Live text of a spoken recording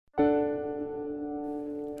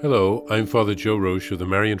Hello, I'm Father Joe Roche of the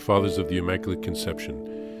Marian Fathers of the Immaculate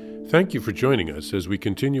Conception. Thank you for joining us as we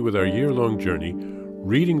continue with our year-long journey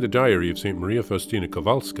reading the diary of St. Maria Faustina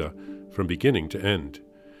Kowalska from beginning to end.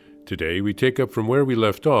 Today we take up from where we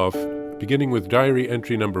left off, beginning with diary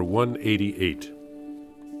entry number 188.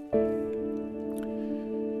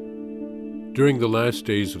 During the last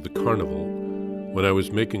days of the Carnival, when I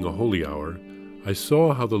was making a holy hour, I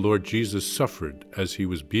saw how the Lord Jesus suffered as he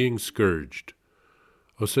was being scourged.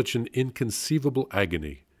 Oh, such an inconceivable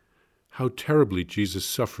agony! How terribly Jesus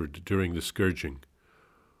suffered during the scourging.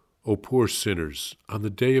 O poor sinners, on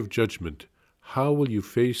the day of judgment, how will you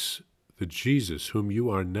face the Jesus whom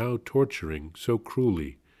you are now torturing so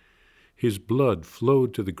cruelly? His blood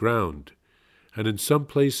flowed to the ground, and in some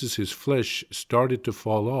places his flesh started to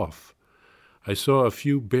fall off. I saw a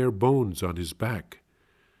few bare bones on his back.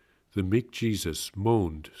 The meek Jesus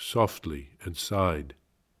moaned softly and sighed.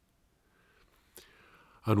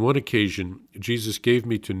 On one occasion, Jesus gave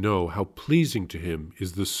me to know how pleasing to him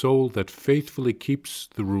is the soul that faithfully keeps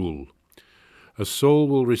the rule. A soul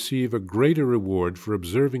will receive a greater reward for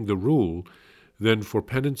observing the rule than for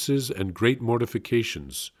penances and great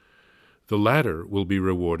mortifications. The latter will be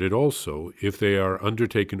rewarded also if they are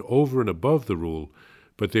undertaken over and above the rule,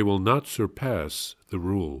 but they will not surpass the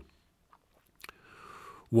rule.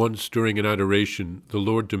 Once during an adoration, the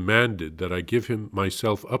Lord demanded that I give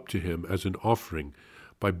myself up to him as an offering,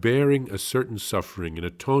 by bearing a certain suffering in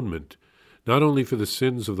atonement, not only for the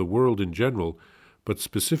sins of the world in general, but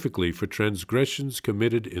specifically for transgressions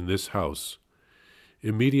committed in this house.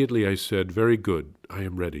 Immediately I said, "Very good, I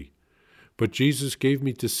am ready." But Jesus gave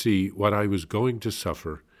me to see what I was going to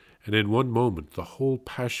suffer, and in one moment the whole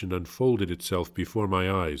passion unfolded itself before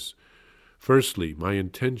my eyes. Firstly, my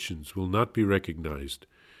intentions will not be recognized.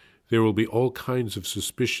 There will be all kinds of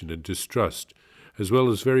suspicion and distrust, as well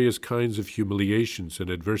as various kinds of humiliations and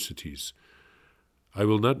adversities. I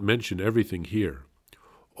will not mention everything here.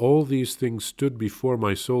 All these things stood before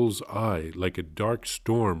my soul's eye like a dark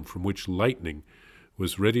storm from which lightning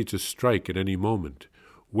was ready to strike at any moment,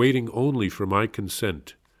 waiting only for my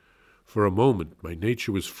consent. For a moment my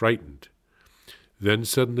nature was frightened. Then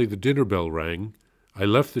suddenly the dinner bell rang. I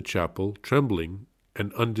left the chapel, trembling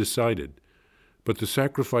and undecided. But the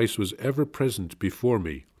sacrifice was ever present before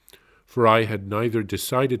me, for I had neither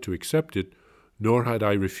decided to accept it, nor had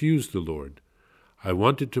I refused the Lord. I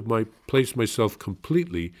wanted to place myself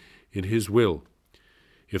completely in his will.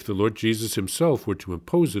 If the Lord Jesus himself were to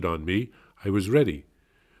impose it on me, I was ready.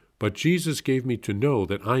 But Jesus gave me to know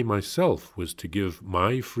that I myself was to give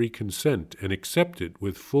my free consent and accept it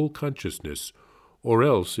with full consciousness, or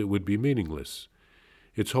else it would be meaningless.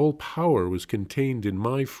 Its whole power was contained in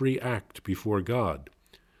my free act before God.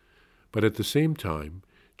 But at the same time,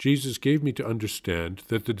 Jesus gave me to understand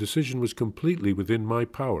that the decision was completely within my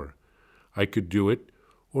power. I could do it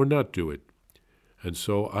or not do it. And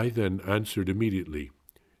so I then answered immediately,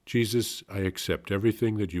 "Jesus, I accept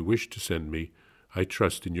everything that you wish to send me. I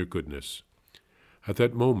trust in your goodness." At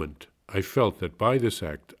that moment, I felt that by this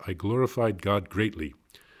act I glorified God greatly,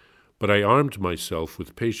 but I armed myself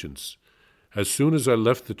with patience. As soon as I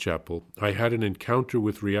left the chapel, I had an encounter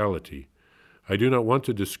with reality. I do not want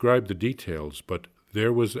to describe the details, but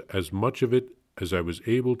there was as much of it as I was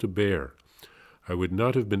able to bear. I would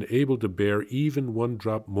not have been able to bear even one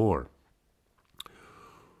drop more.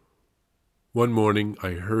 One morning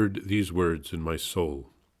I heard these words in my soul: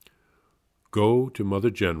 "Go to Mother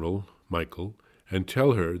General, Michael, and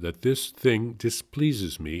tell her that this thing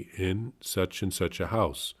displeases me in such and such a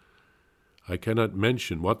house." I cannot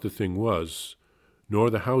mention what the thing was, nor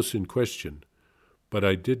the house in question, but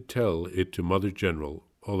I did tell it to Mother General,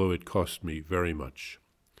 although it cost me very much.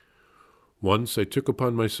 Once I took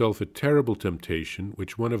upon myself a terrible temptation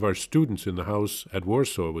which one of our students in the house at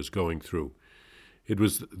Warsaw was going through. It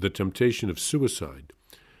was the temptation of suicide.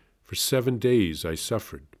 For 7 days I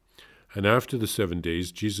suffered, and after the 7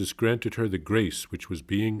 days Jesus granted her the grace which was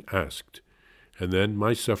being asked, and then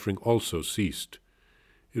my suffering also ceased.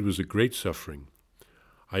 It was a great suffering.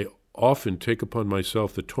 I often take upon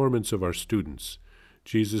myself the torments of our students.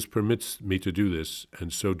 Jesus permits me to do this,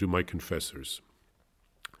 and so do my confessors.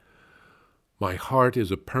 My heart is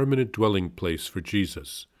a permanent dwelling place for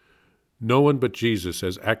Jesus. No one but Jesus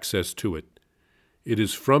has access to it. It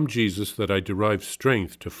is from Jesus that I derive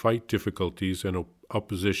strength to fight difficulties and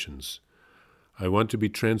oppositions. I want to be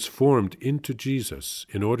transformed into Jesus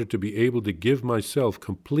in order to be able to give myself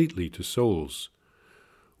completely to souls.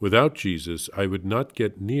 Without Jesus, I would not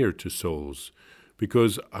get near to souls,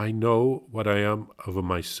 because I know what I am of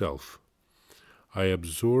myself. I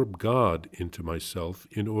absorb God into myself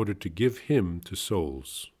in order to give him to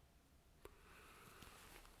souls.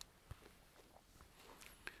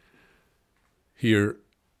 Here,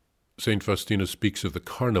 St. Faustina speaks of the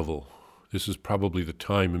carnival. This is probably the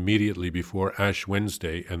time immediately before Ash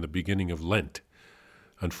Wednesday and the beginning of Lent.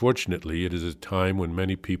 Unfortunately, it is a time when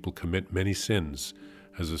many people commit many sins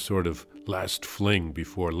as a sort of last fling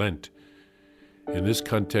before Lent. In this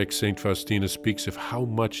context, St. Faustina speaks of how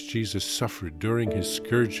much Jesus suffered during his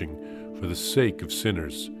scourging for the sake of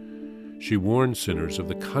sinners. She warns sinners of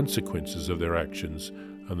the consequences of their actions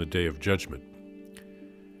on the day of judgment.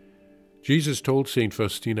 Jesus told St.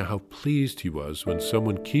 Faustina how pleased he was when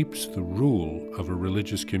someone keeps the rule of a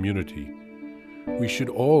religious community. We should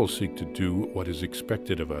all seek to do what is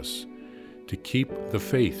expected of us, to keep the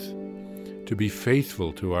faith, to be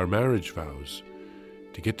faithful to our marriage vows,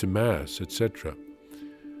 to get to Mass, etc.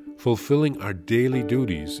 Fulfilling our daily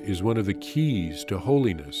duties is one of the keys to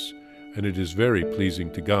holiness, and it is very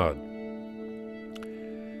pleasing to God.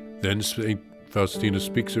 Then St. Faustina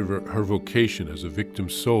speaks of her vocation as a victim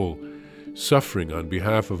soul, suffering on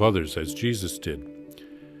behalf of others as Jesus did.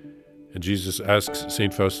 And Jesus asks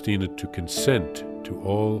St. Faustina to consent to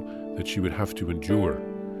all that she would have to endure.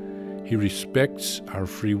 He respects our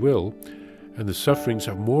free will, and the sufferings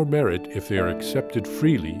have more merit if they are accepted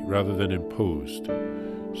freely rather than imposed.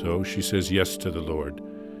 So she says yes to the Lord,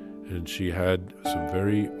 and she had some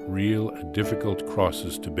very real and difficult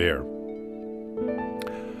crosses to bear.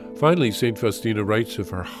 Finally, St. Faustina writes of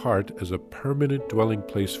her heart as a permanent dwelling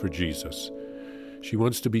place for Jesus. She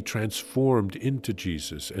wants to be transformed into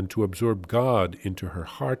Jesus and to absorb God into her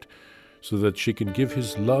heart so that she can give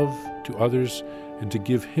his love to others and to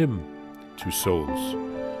give him to souls.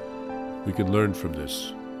 We can learn from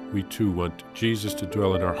this. We too want Jesus to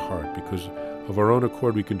dwell in our heart because of our own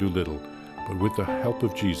accord we can do little, but with the help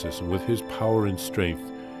of Jesus and with his power and strength,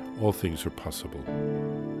 all things are possible.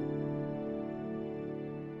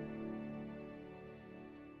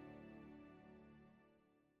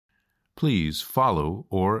 Please follow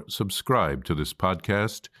or subscribe to this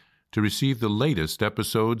podcast to receive the latest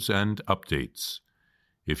episodes and updates.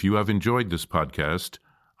 If you have enjoyed this podcast,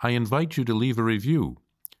 I invite you to leave a review.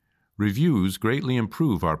 Reviews greatly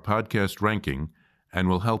improve our podcast ranking and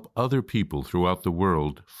will help other people throughout the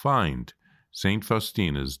world find St.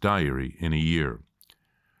 Faustina's Diary in a Year.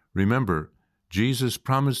 Remember, Jesus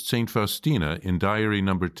promised St. Faustina in Diary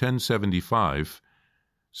number 1075,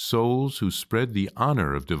 souls who spread the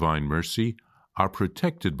honor of divine mercy are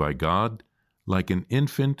protected by God like an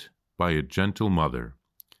infant by a gentle mother.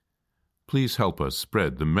 Please help us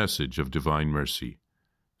spread the message of divine mercy.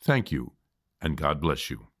 Thank you, and God bless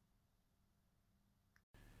you.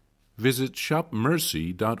 Visit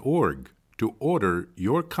shopmercy.org to order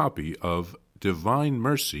your copy of Divine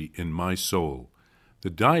Mercy in My Soul, the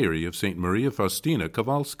Diary of St. Maria Faustina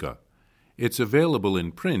Kowalska. It's available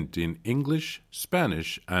in print in English,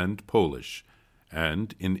 Spanish, and Polish,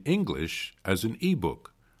 and in English as an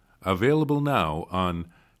e-book, available now on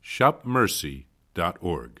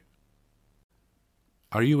shopmercy.org.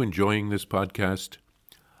 Are you enjoying this podcast?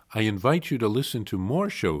 I invite you to listen to more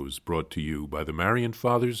shows brought to you by the Marian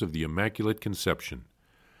Fathers of the Immaculate Conception.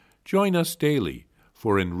 Join us daily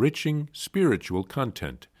for enriching spiritual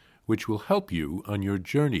content, which will help you on your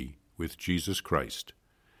journey with Jesus Christ.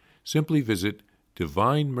 Simply visit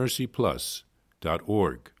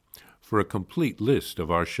DivineMercyPlus.org for a complete list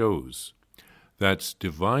of our shows. That's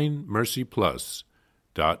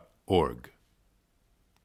DivineMercyPlus.org.